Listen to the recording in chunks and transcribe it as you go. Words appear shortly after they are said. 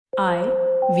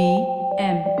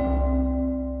IVM.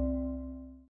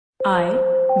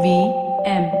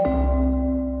 IVM.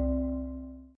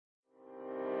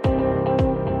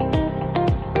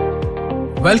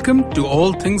 Welcome to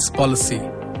All Things Policy,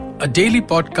 a daily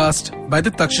podcast by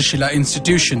the Takshashila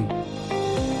Institution.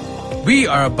 We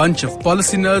are a bunch of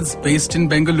policy nerds based in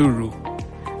Bengaluru,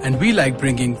 and we like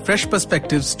bringing fresh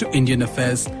perspectives to Indian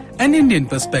affairs and Indian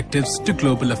perspectives to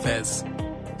global affairs.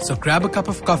 So grab a cup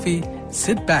of coffee,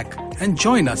 sit back, and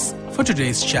join us for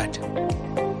today's chat.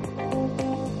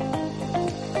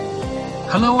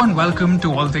 Hello and welcome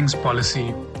to All Things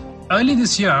Policy. Early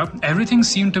this year, everything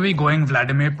seemed to be going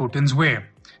Vladimir Putin's way.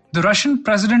 The Russian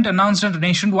president announced a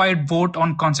nationwide vote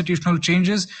on constitutional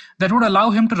changes that would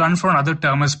allow him to run for another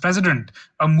term as president,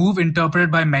 a move interpreted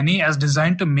by many as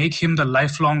designed to make him the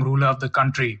lifelong ruler of the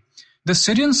country. The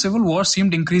Syrian civil war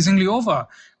seemed increasingly over,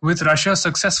 with Russia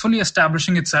successfully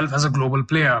establishing itself as a global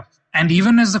player. And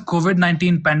even as the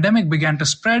COVID-19 pandemic began to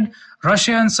spread,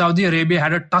 Russia and Saudi Arabia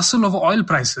had a tussle over oil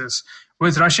prices,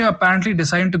 with Russia apparently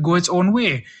deciding to go its own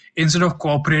way instead of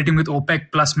cooperating with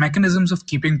OPEC plus mechanisms of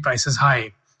keeping prices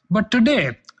high. But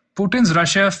today, Putin's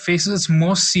Russia faces its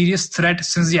most serious threat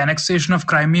since the annexation of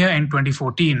Crimea in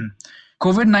 2014.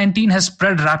 COVID-19 has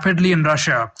spread rapidly in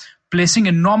Russia, placing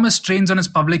enormous strains on its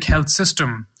public health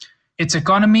system. Its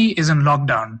economy is in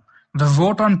lockdown. The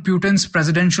vote on Putin's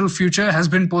presidential future has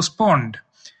been postponed.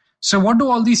 So what do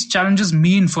all these challenges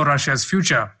mean for Russia's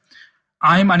future?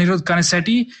 I'm Anirudh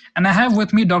Kanisetti, and I have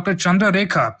with me Dr. Chandra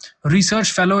Rekha,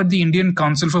 Research Fellow at the Indian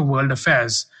Council for World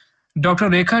Affairs. Dr.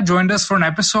 Rekha joined us for an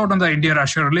episode on the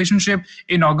India-Russia relationship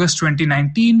in August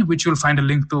 2019, which you'll find a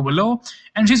link to below.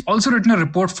 And she's also written a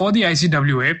report for the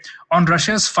ICWA on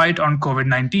Russia's fight on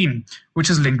COVID-19, which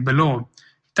is linked below.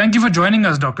 Thank you for joining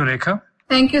us, Dr. Rekha.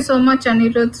 Thank you so much,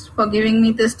 Anirudh, for giving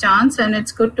me this chance, and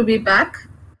it's good to be back.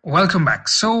 Welcome back.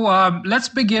 So let's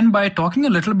begin by talking a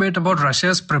little bit about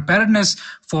Russia's preparedness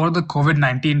for the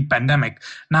COVID-19 pandemic.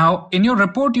 Now, in your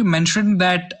report, you mentioned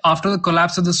that after the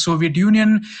collapse of the Soviet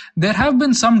Union, there have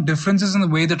been some differences in the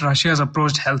way that Russia has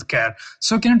approached healthcare.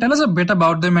 So can you tell us a bit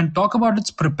about them and talk about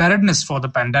its preparedness for the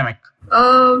pandemic?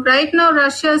 Right now,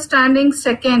 Russia is standing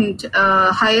second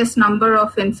highest number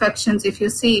of infections, if you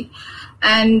see.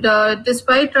 And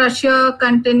despite Russia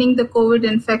containing the COVID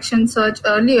infection surge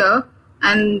earlier,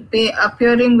 and they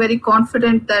appearing very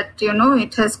confident that,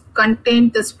 it has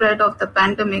contained the spread of the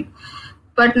pandemic.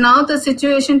 But now the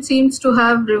situation seems to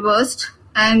have reversed,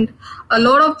 and a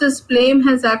lot of this blame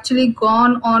has actually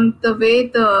gone on the way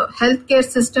the healthcare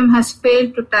system has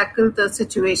failed to tackle the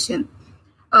situation.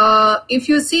 If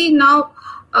you see now,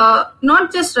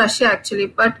 not just Russia actually,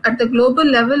 but at the global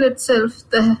level itself,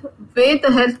 the way the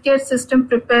healthcare system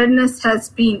preparedness has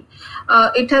been,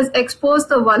 it has exposed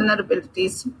the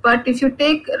vulnerabilities. But if you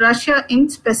take Russia in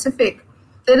specific,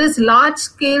 there is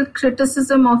large-scale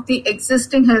criticism of the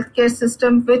existing healthcare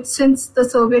system, which since the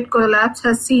Soviet collapse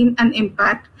has seen an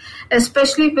impact,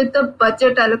 especially with the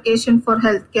budget allocation for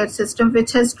healthcare system,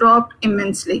 which has dropped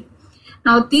immensely.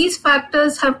 Now, these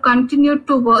factors have continued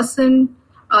to worsen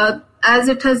as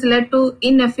it has led to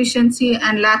inefficiency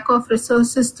and lack of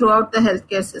resources throughout the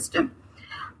healthcare system.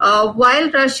 While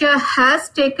Russia has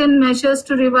taken measures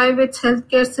to revive its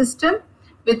healthcare system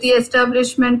with the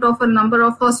establishment of a number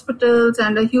of hospitals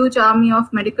and a huge army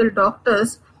of medical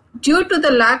doctors, due to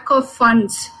the lack of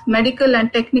funds, medical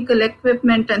and technical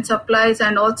equipment and supplies,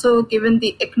 and also given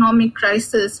the economic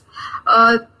crisis,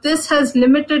 this has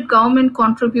limited government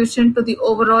contribution to the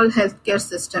overall healthcare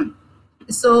system.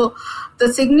 So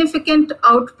the significant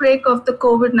outbreak of the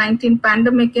COVID-19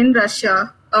 pandemic in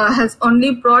Russia has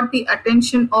only brought the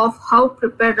attention of how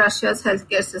prepared Russia's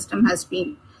healthcare system has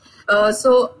been.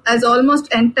 So as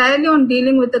almost entirely on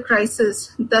dealing with the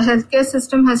crisis, the healthcare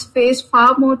system has faced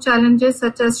far more challenges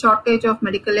such as shortage of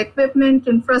medical equipment,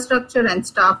 infrastructure and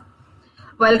staff.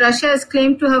 While Russia has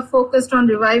claimed to have focused on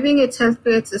reviving its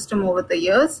healthcare system over the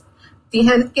years, the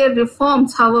healthcare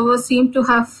reforms, however, seem to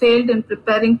have failed in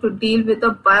preparing to deal with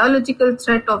a biological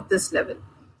threat of this level.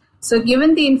 So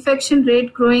given the infection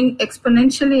rate growing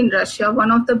exponentially in Russia,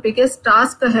 one of the biggest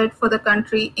tasks ahead for the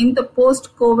country in the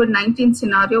post-COVID-19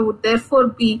 scenario would therefore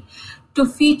be to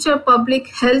feature public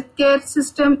healthcare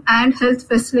system and health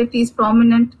facilities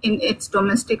prominent in its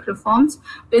domestic reforms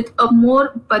with a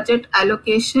more budget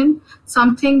allocation,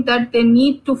 something that they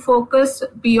need to focus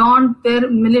beyond their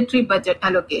military budget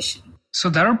allocation. So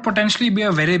that would potentially be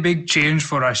a very big change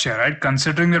for Russia, right?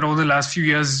 Considering that over the last few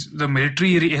years, the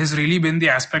military has really been the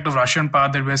aspect of Russian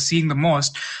power that we're seeing the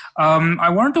most. I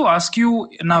wanted to ask you,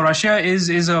 now Russia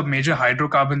is a major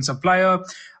hydrocarbon supplier.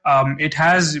 It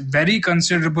has very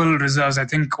considerable reserves, I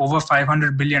think over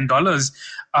 $500 billion.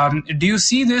 Do you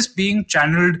see this being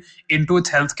channeled into its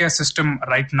healthcare system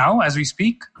right now as we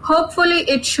speak? Hopefully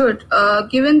it should,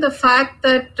 given the fact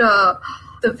that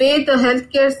the way the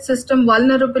healthcare system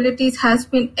vulnerabilities has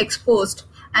been exposed.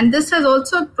 And this has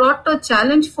also brought a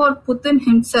challenge for Putin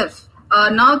himself.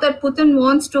 Now that Putin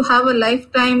wants to have a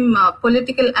lifetime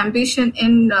political ambition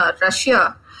in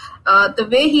Russia, the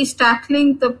way he's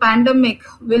tackling the pandemic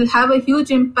will have a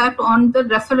huge impact on the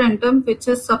referendum, which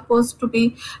is supposed to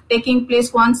be taking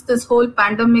place once this whole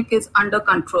pandemic is under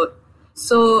control.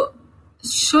 So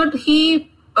should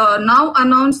he now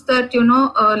announce that,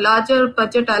 a larger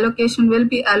budget allocation will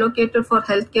be allocated for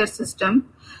healthcare system,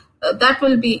 that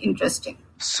will be interesting.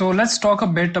 So let's talk a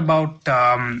bit about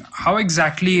how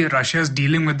exactly Russia is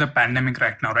dealing with the pandemic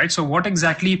right now, right? So what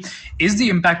exactly is the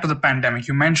impact of the pandemic?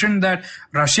 You mentioned that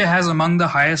Russia has among the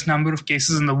highest number of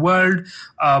cases in the world.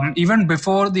 Even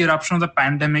before the eruption of the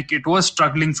pandemic, it was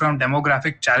struggling from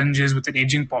demographic challenges with an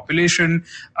aging population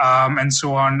and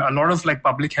so on. A lot of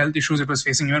public health issues it was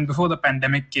facing even before the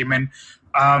pandemic came in.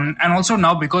 And also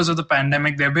now, because of the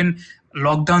pandemic, there have been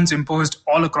lockdowns imposed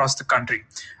all across the country.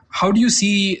 How do you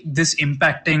see this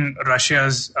impacting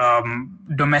Russia's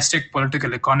domestic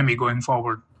political economy going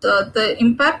forward? The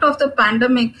impact of the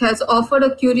pandemic has offered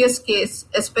a curious case,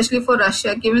 especially for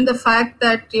Russia, given the fact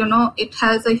that, it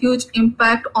has a huge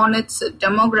impact on its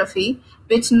demography,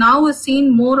 which now is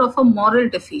seen more of a moral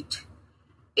defeat.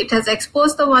 It has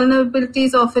exposed the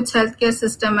vulnerabilities of its healthcare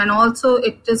system, and also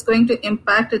it is going to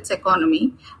impact its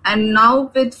economy. And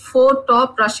now with 4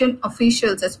 top Russian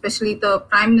officials, especially the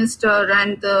Prime Minister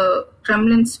and the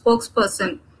Kremlin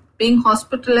spokesperson, being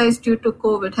hospitalized due to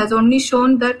COVID, has only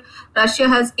shown that Russia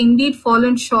has indeed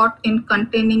fallen short in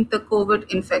containing the COVID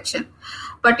infection.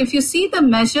 But if you see the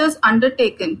measures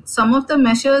undertaken, some of the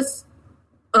measures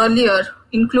earlier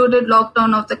included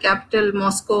lockdown of the capital,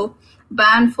 Moscow,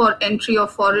 ban for entry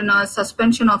of foreigners,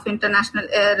 suspension of international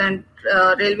air and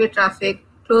railway traffic,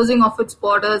 closing of its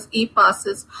borders,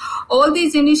 e-passes. All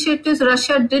these initiatives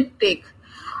Russia did take,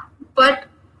 but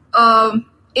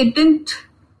it didn't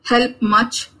help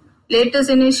much. Latest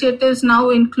initiatives now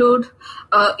include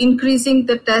increasing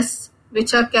the tests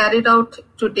which are carried out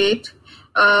to date.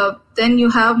 Then you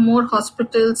have more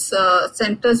hospitals,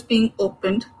 centers being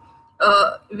opened.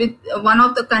 With one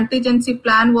of the contingency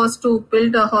plan was to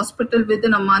build a hospital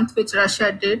within a month, which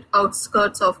Russia did,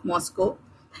 outskirts of Moscow.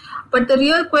 But the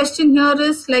real question here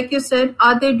is, like you said,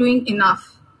 are they doing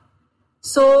enough?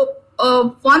 So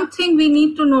one thing we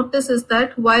need to notice is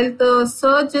that while the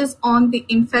surge is on the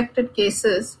infected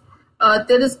cases,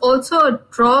 there is also a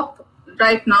drop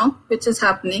right now, which is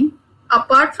happening.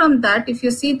 Apart from that, if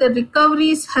you see, the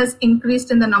recoveries has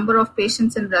increased in the number of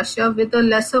patients in Russia with a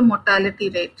lesser mortality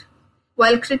rate.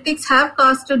 While critics have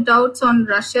casted doubts on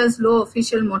Russia's low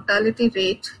official mortality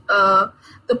rate,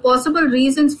 the possible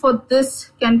reasons for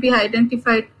this can be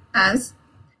identified as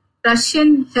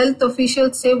Russian health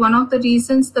officials say one of the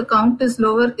reasons the count is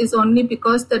lower is only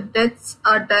because the deaths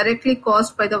are directly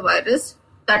caused by the virus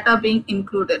that are being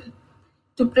included.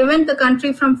 To prevent the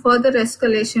country from further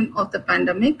escalation of the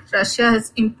pandemic, Russia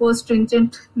has imposed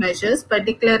stringent measures by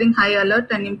declaring high alert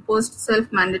and imposed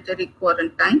self-mandatory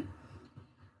quarantine.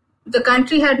 The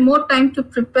country had more time to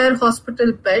prepare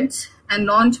hospital beds and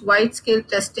launch wide-scale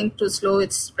testing to slow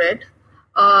its spread.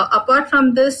 Apart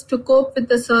from this, to cope with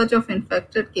the surge of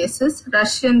infected cases,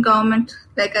 Russian government,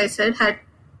 like I said, had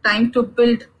time to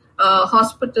build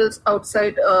hospitals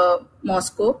outside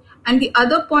Moscow. And the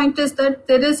other point is that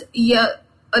there is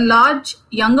a large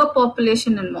younger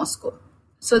population in Moscow.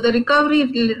 So the recovery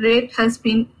rate has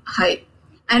been high.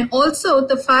 And also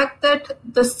the fact that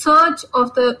the surge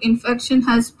of the infection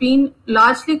has been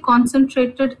largely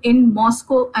concentrated in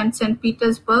Moscow and St.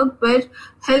 Petersburg, where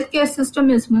healthcare system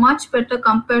is much better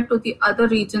compared to the other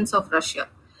regions of Russia.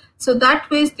 So that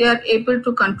way they are able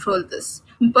to control this.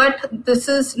 But this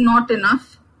is not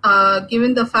enough,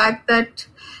 given the fact that,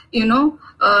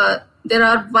 there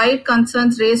are wide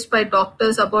concerns raised by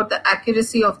doctors about the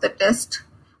accuracy of the test.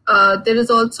 There is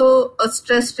also a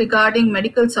stress regarding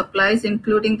medical supplies,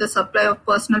 including the supply of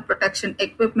personal protection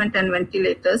equipment and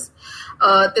ventilators.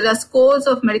 There are scores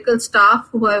of medical staff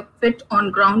who have quit on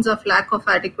grounds of lack of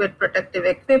adequate protective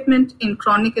equipment in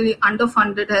chronically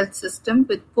underfunded health system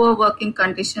with poor working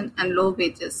conditions and low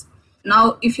wages.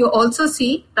 Now, if you also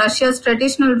see, Russia's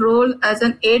traditional role as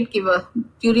an aid giver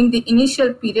during the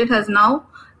initial period has now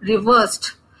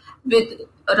reversed, with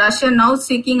Russia now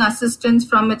seeking assistance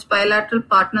from its bilateral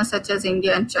partners such as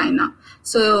India and China.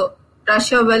 So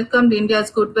Russia welcomed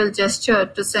India's goodwill gesture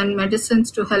to send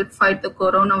medicines to help fight the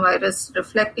coronavirus,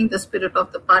 reflecting the spirit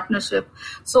of the partnership,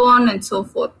 so on and so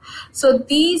forth. So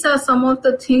these are some of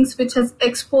the things which has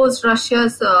exposed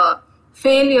Russia's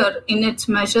failure in its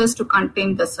measures to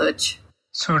contain the surge.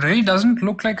 So it really doesn't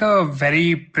look like a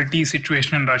very pretty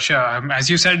situation in Russia. As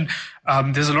you said,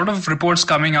 there's a lot of reports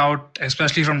coming out,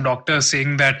 especially from doctors,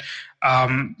 saying that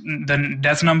the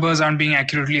death numbers aren't being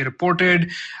accurately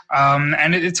reported.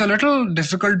 And it's a little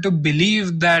difficult to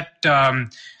believe that,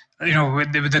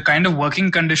 with the kind of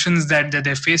working conditions that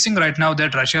they're facing right now,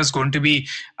 that Russia is going to be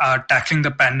tackling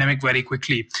the pandemic very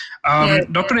quickly.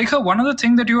 Dr. Rekha, one of the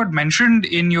things that you had mentioned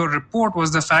in your report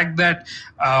was the fact that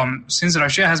since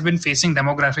Russia has been facing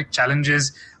demographic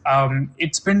challenges,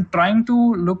 it's been trying to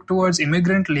look towards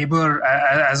immigrant labor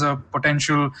as a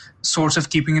potential source of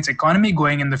keeping its economy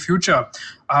going in the future.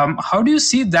 How do you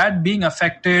see that being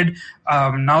affected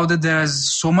now that there's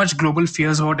so much global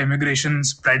fears about immigration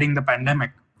spreading the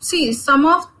pandemic? See,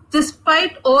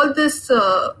 despite all this,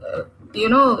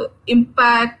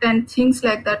 impact and things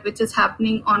like that, which is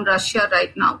happening on Russia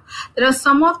right now, there are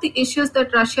some of the issues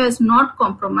that Russia has not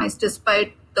compromised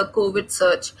despite the COVID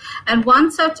surge. And one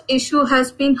such issue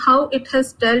has been how it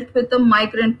has dealt with the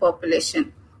migrant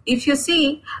population. If you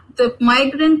see, the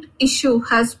migrant issue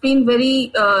has been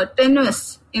very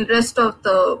tenuous in rest of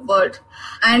the world.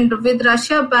 And with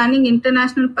Russia banning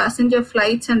international passenger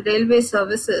flights and railway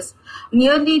services,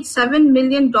 nearly 7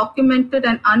 million documented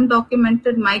and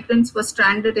undocumented migrants were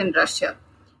stranded in Russia.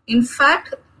 In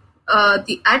fact,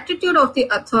 the attitude of the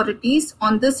authorities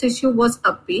on this issue was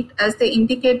upbeat, as they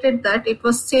indicated that it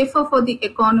was safer for the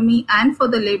economy and for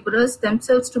the laborers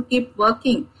themselves to keep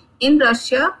working in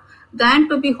Russia than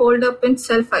to be holed up in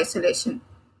self-isolation.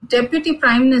 Deputy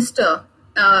Prime Minister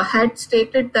had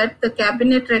stated that the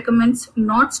cabinet recommends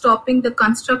not stopping the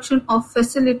construction of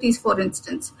facilities, for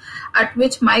instance, at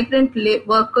which migrant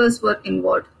workers were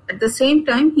involved. At the same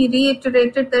time, he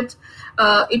reiterated that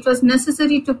it was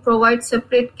necessary to provide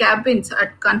separate cabins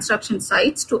at construction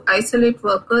sites to isolate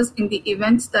workers in the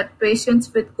events that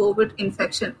patients with COVID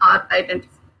infection are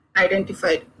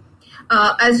identified.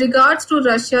 As regards to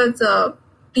Russia's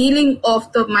dealing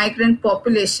of the migrant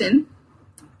population,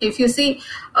 if you see,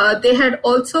 they had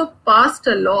also passed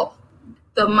a law.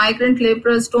 The migrant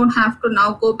laborers don't have to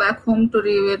now go back home to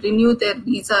renew their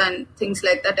visa and things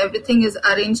like that. Everything is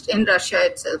arranged in Russia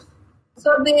itself.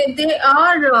 So they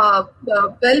are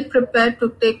well prepared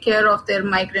to take care of their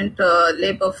migrant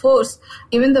labor force.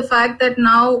 Even the fact that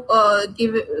now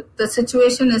the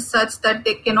situation is such that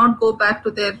they cannot go back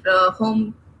to their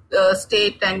home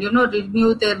state and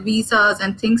renew their visas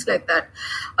and things like that.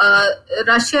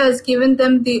 Russia has given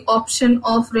them the option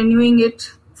of renewing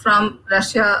it from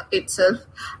Russia itself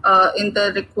in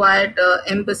the required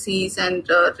embassies and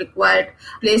required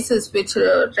places which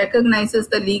recognizes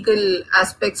the legal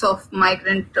aspects of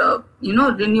migrant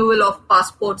renewal of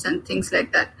passports and things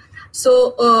like that.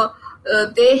 So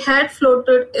they had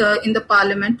floated in the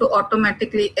parliament to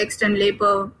automatically extend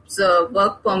labor's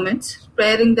work permits,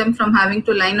 sparing them from having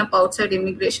to line up outside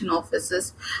immigration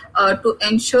offices to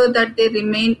ensure that they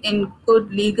remain in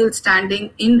good legal standing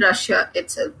in Russia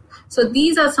itself. So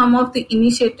these are some of the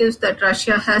initiatives that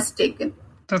Russia has taken.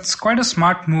 That's quite a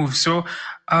smart move. So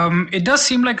it does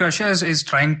seem like Russia is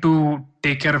trying to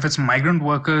take care of its migrant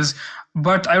workers.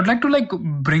 But I would like to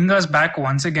bring us back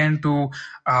once again to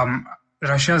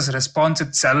Russia's response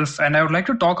itself. And I would like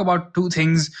to talk about two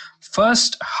things.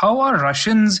 First, how are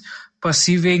Russians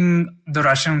perceiving the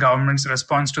Russian government's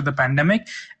response to the pandemic?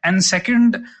 And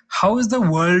second, how is the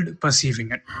world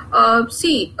perceiving it?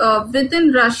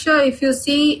 Within Russia, if you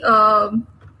see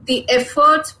the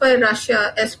efforts by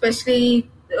Russia, especially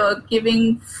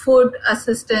giving food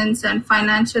assistance and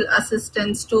financial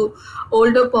assistance to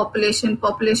older population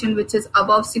which is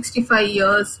above 65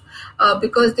 years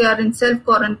because they are in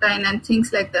self-quarantine and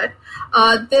things like that,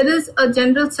 there is a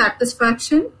general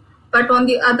satisfaction. But on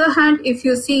the other hand, if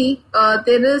you see,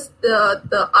 there is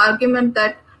the argument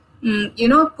that,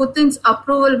 Putin's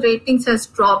approval ratings has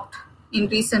dropped in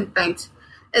recent times,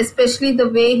 especially the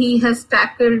way he has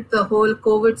tackled the whole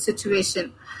COVID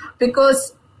situation,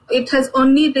 because it has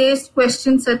only raised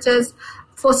questions such as,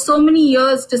 for so many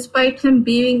years, despite him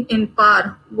being in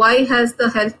power, why has the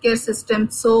healthcare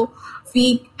system so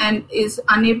weak and is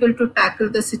unable to tackle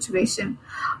the situation?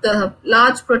 The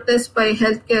large protests by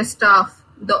healthcare staff,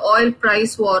 the oil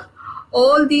price war,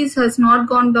 all these has not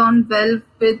gone down well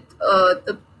with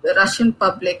the Russian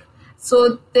public.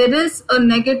 So there is a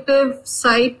negative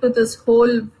side to this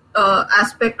whole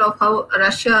aspect of how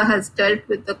Russia has dealt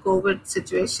with the COVID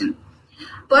situation.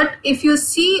 But if you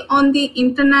see on the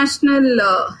international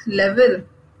level,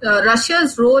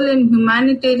 Russia's role in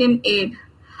humanitarian aid.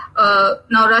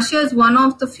 Now, Russia is one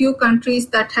of the few countries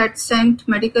that had sent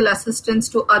medical assistance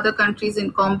to other countries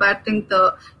in combating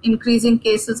the increasing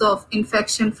cases of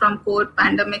infection from COVID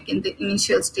pandemic in the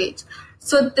initial stage.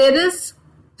 So there is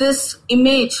this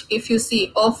image, if you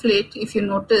see, of late, if you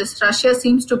notice, Russia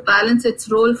seems to balance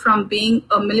its role from being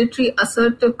a military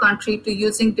assertive country to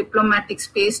using diplomatic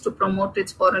space to promote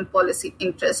its foreign policy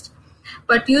interest.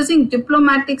 But using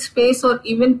diplomatic space or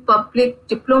even public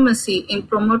diplomacy in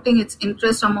promoting its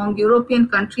interest among European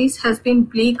countries has been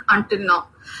bleak until now.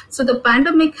 So the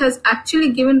pandemic has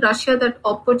actually given Russia that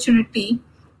opportunity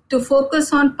to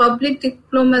focus on public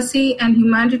diplomacy and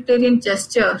humanitarian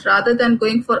gesture rather than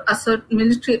going for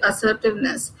military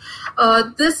assertiveness.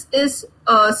 This is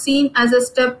seen as a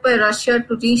step by Russia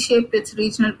to reshape its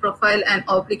regional profile and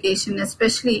obligation,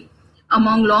 especially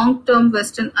among long-term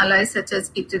Western allies such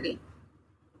as Italy.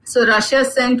 So Russia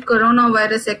sent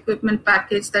coronavirus equipment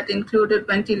package that included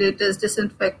ventilators,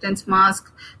 disinfectants,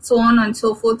 masks, so on and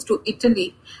so forth to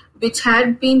Italy, which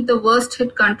had been the worst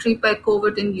hit country by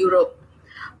COVID in Europe.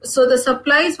 So the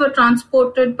supplies were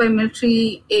transported by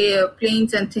military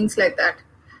planes and things like that.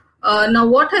 Now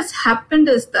what has happened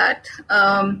is that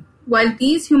while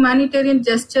these humanitarian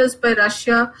gestures by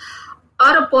Russia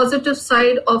are a positive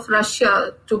side of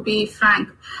Russia, to be frank,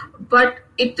 but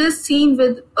it is seen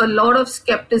with a lot of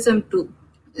skepticism too.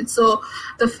 So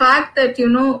the fact that,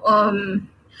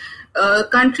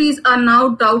 countries are now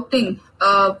doubting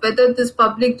whether this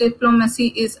public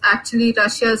diplomacy is actually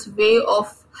Russia's way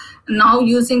of now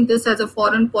using this as a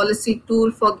foreign policy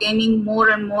tool for gaining more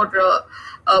and more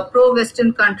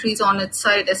pro-Western countries on its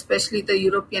side, especially the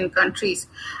European countries.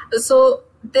 So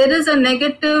there is a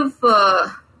negative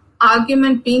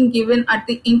argument being given at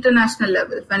the international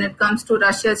level when it comes to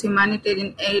Russia's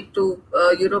humanitarian aid to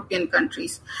European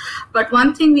countries. But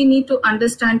one thing we need to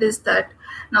understand is that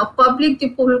now public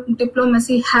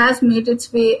diplomacy has made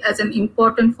its way as an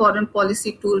important foreign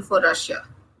policy tool for Russia.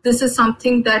 This is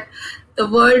something that the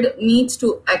world needs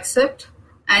to accept,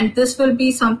 and this will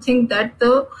be something that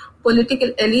the political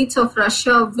elites of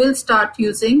Russia will start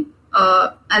using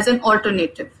as an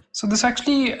alternative. So this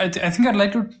actually, I think I'd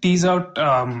like to tease out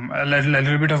a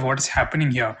little bit of what's happening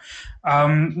here.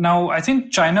 Now, I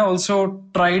think China also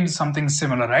tried something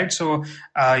similar, right? So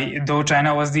though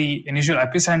China was the initial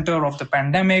epicenter of the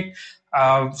pandemic,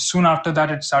 soon after that,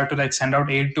 it started to send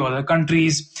out aid to other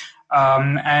countries.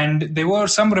 And there were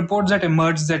some reports that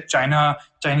emerged that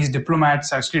Chinese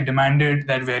diplomats actually demanded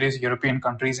that various European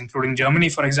countries, including Germany,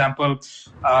 for example,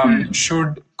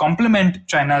 should complement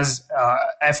China's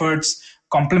efforts,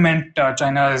 complement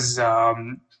China's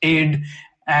aid.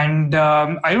 And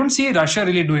I don't see Russia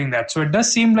really doing that. So it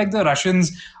does seem like the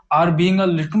Russians are being a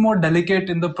little more delicate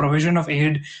in the provision of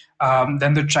aid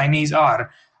than the Chinese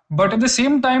are. But at the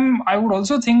same time, I would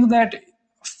also think that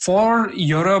for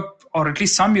Europe, or at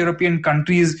least some European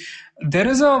countries, there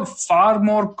is a far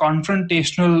more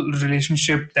confrontational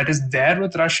relationship that is there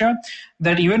with Russia,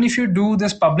 that even if you do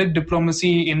this public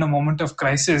diplomacy in a moment of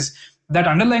crisis, that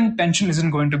underlying tension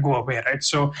isn't going to go away, right?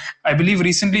 So I believe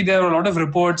recently there were a lot of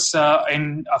reports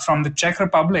from the Czech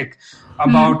Republic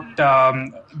about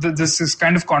this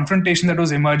kind of confrontation that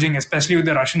was emerging, especially with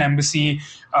the Russian embassy.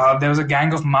 There was a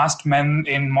gang of masked men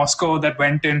in Moscow that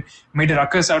went and made a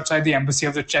ruckus outside the embassy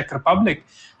of the Czech Republic.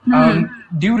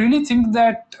 Do you really think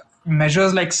that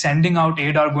measures like sending out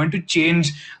aid are going to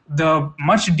change the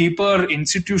much deeper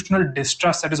institutional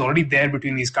distrust that is already there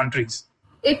between these countries?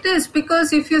 It is,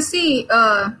 because if you see,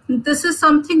 this is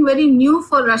something very new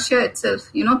for Russia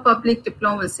itself, public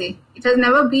diplomacy. It has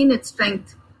never been its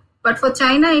strength. But for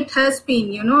China, it has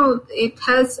been, it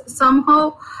has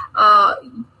somehow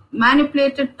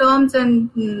manipulated terms and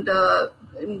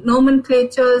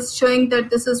nomenclatures showing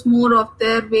that this is more of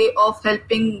their way of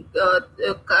helping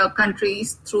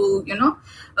countries through,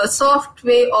 a soft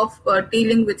way of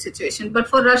dealing with situation. But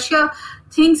for Russia,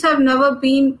 things have never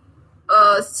been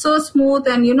so smooth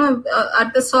and,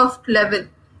 at the soft level.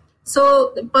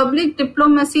 So public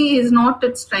diplomacy is not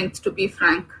its strength, to be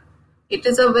frank. It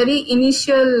is a very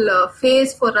initial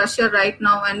phase for Russia right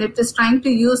now, and it is trying to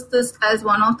use this as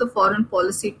one of the foreign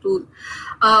policy tools.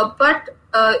 But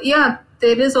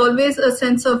there is always a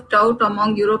sense of doubt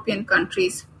among European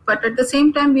countries. But at the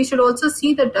same time, we should also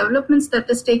see the developments that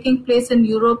is taking place in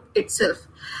Europe itself,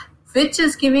 which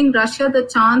is giving Russia the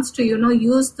chance to,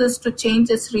 use this to change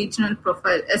its regional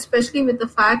profile, especially with the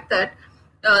fact that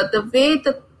the way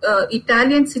the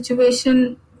Italian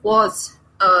situation was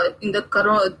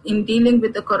in dealing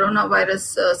with the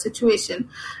coronavirus situation,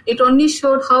 it only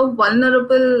showed how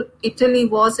vulnerable Italy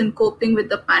was in coping with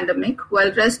the pandemic,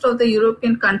 while rest of the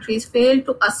European countries failed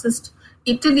to assist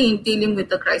Italy in dealing with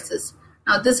the crisis.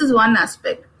 Now, this is one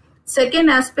aspect. Second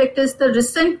aspect is the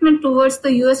resentment towards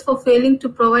the US for failing to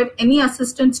provide any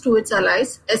assistance to its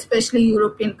allies, especially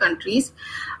European countries.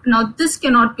 Now, this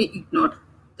cannot be ignored,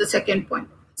 the second point.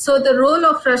 So the role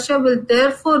of Russia will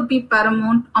therefore be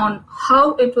paramount on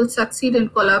how it will succeed in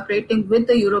collaborating with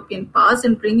the European powers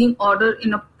in bringing order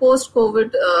in a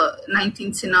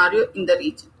post-COVID-19 scenario in the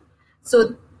region.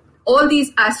 So all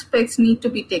these aspects need to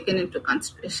be taken into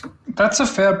consideration. That's a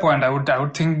fair point. I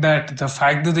would think that the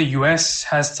fact that the US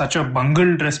has such a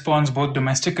bungled response both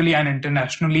domestically and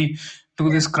internationally to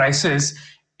this crisis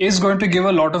is going to give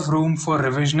a lot of room for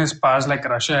revisionist powers like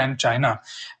Russia and China.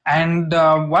 And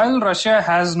while Russia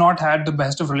has not had the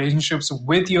best of relationships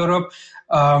with Europe,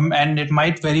 and it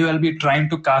might very well be trying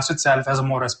to cast itself as a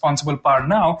more responsible power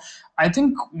now, I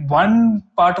think one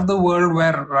part of the world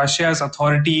where Russia's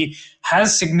authority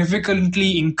has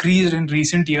significantly increased in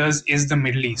recent years is the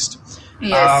Middle East.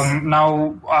 Yes.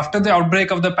 Now, after the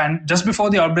outbreak of just before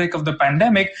the outbreak of the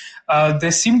pandemic,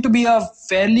 there seemed to be a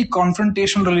fairly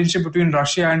confrontational relationship between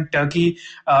Russia and Turkey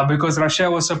because Russia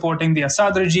was supporting the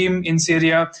Assad regime in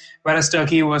Syria, whereas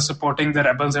Turkey was supporting the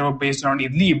rebels that were based around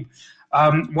Idlib.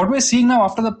 What we're seeing now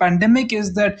after the pandemic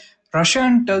is that Russia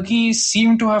and Turkey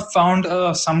seem to have found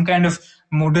some kind of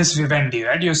modus vivendi,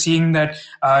 right? You're seeing that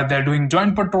they're doing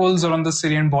joint patrols around the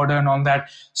Syrian border and all that.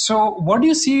 So what do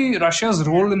you see Russia's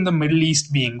role in the Middle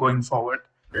East being going forward?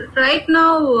 Right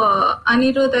now,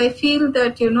 Anirudh, I feel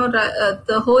that,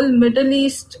 the whole Middle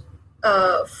East,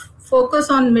 focus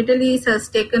on Middle East has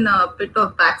taken a bit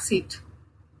of backseat.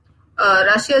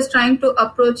 Russia is trying to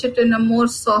approach it in a more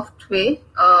soft way.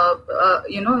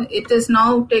 It is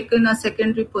now taken a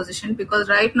secondary position because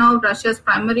right now Russia's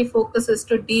primary focus is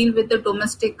to deal with the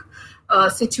domestic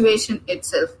situation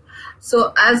itself.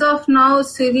 So as of now,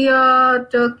 Syria,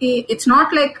 Turkey, it's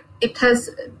not like it has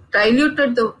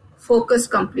diluted the focus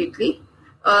completely.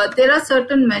 There are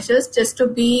certain measures just to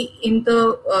be in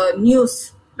the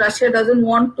news. Russia doesn't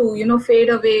want to, fade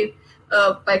away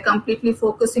by completely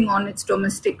focusing on its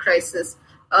domestic crisis.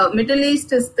 Middle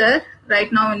East is there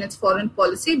right now in its foreign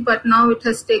policy, but now it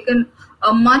has taken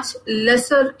a much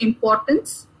lesser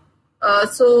importance.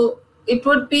 So it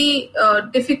would be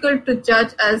difficult to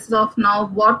judge as of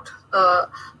now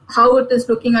how it is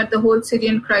looking at the whole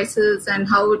Syrian crisis and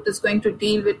how it is going to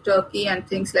deal with Turkey and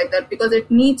things like that, because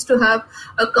it needs to have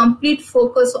a complete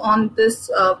focus on this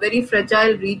very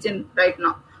fragile region right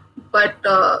now. But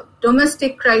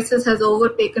domestic crisis has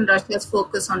overtaken Russia's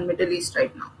focus on Middle East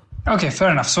right now. Okay, fair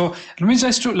enough. So let me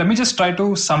just try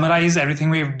to summarize everything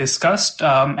we've discussed.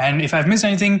 And if I've missed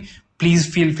anything, please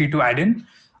feel free to add in.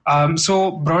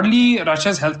 So broadly,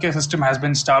 Russia's healthcare system has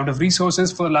been starved of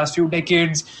resources for the last few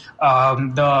decades.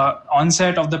 The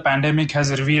onset of the pandemic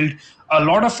has revealed a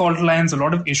lot of fault lines, a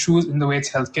lot of issues in the way its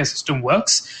healthcare system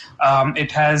works.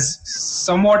 It has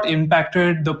somewhat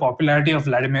impacted the popularity of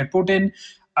Vladimir Putin.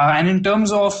 And in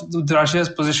terms of Russia's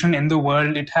position in the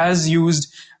world, it has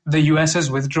used the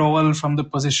US's withdrawal from the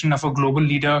position of a global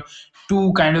leader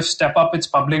to kind of step up its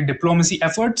public diplomacy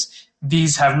efforts.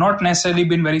 These have not necessarily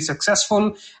been very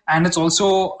successful, and it's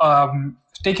also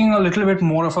taking a little bit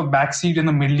more of a backseat in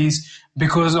the Middle East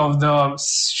because of the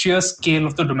sheer scale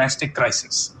of the domestic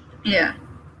crisis. Yeah.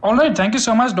 All right. Thank you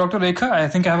so much, Dr. Rekha. I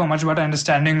think I have a much better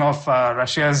understanding of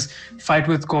Russia's fight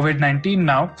with COVID-19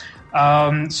 now.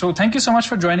 So thank you so much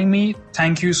for joining me.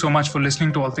 Thank you so much for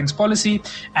listening to All Things Policy.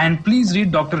 And please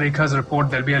read Dr. Rekha's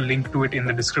report. There'll be a link to it in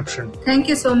the description. Thank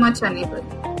you so much, Anirudh.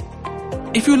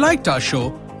 If you liked our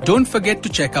show, don't forget to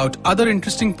check out other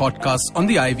interesting podcasts on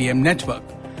the IVM network.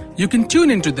 You can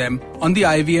tune into them on the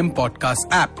IVM Podcast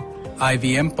app,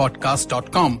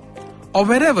 ivmpodcast.com, or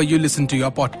wherever you listen to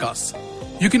your podcasts.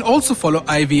 You can also follow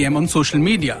IVM on social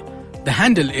media. The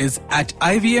handle is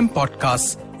 @IVM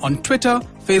Podcasts on Twitter,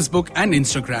 Facebook, and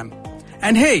Instagram.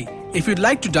 And hey, if you'd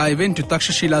like to dive into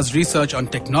Takshashila's research on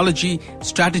technology,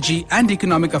 strategy, and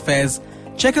economic affairs,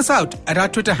 check us out at our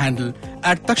Twitter handle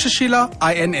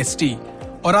 @TakshashilaINST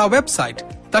or our website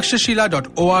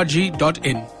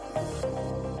takshashila.org.in.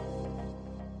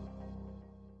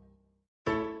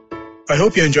 I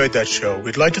hope you enjoyed that show.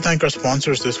 We'd like to thank our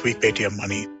sponsors this week, Paytm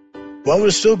Money. While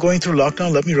we're still going through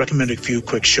lockdown, let me recommend a few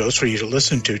quick shows for you to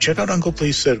listen to. Check out Uncle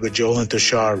Please Sit with Joel and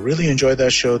Tushar. Really enjoy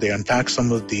that show. They unpack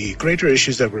some of the greater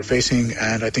issues that we're facing,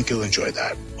 and I think you'll enjoy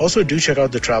that. Also, do check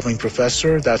out The Traveling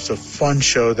Professor. That's a fun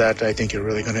show that I think you're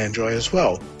really going to enjoy as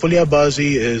well. Phulia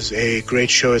Bazi is a great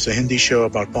show. It's a Hindi show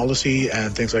about policy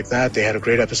and things like that. They had a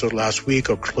great episode last week.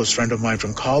 A close friend of mine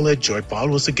from college, Joy Paul,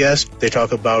 was the guest. They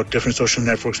talk about different social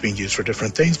networks being used for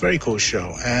different things. Very cool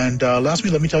show. And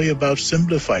lastly, let me tell you about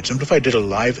Simplified. Simplified did a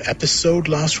live episode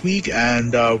last week,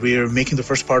 and we're making the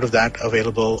first part of that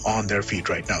available on their feed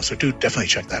right now. So do definitely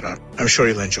check that out. I'm sure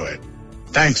you'll enjoy it.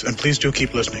 Thanks, and please do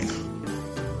keep listening.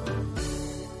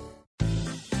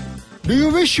 Do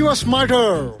you wish you were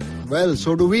smarter? Well,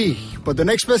 so do we. But the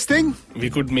next best thing? We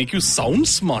could make you sound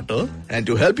smarter. And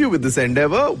to help you with this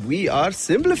endeavor, we are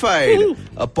Simplified,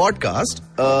 a podcast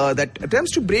that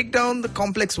attempts to break down the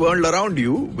complex world around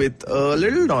you with a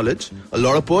little knowledge, a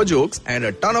lot of poor jokes, and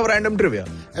a ton of random trivia.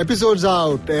 Episodes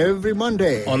out every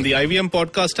Monday. On the IVM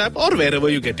Podcast app or wherever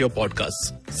you get your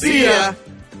podcasts. See ya!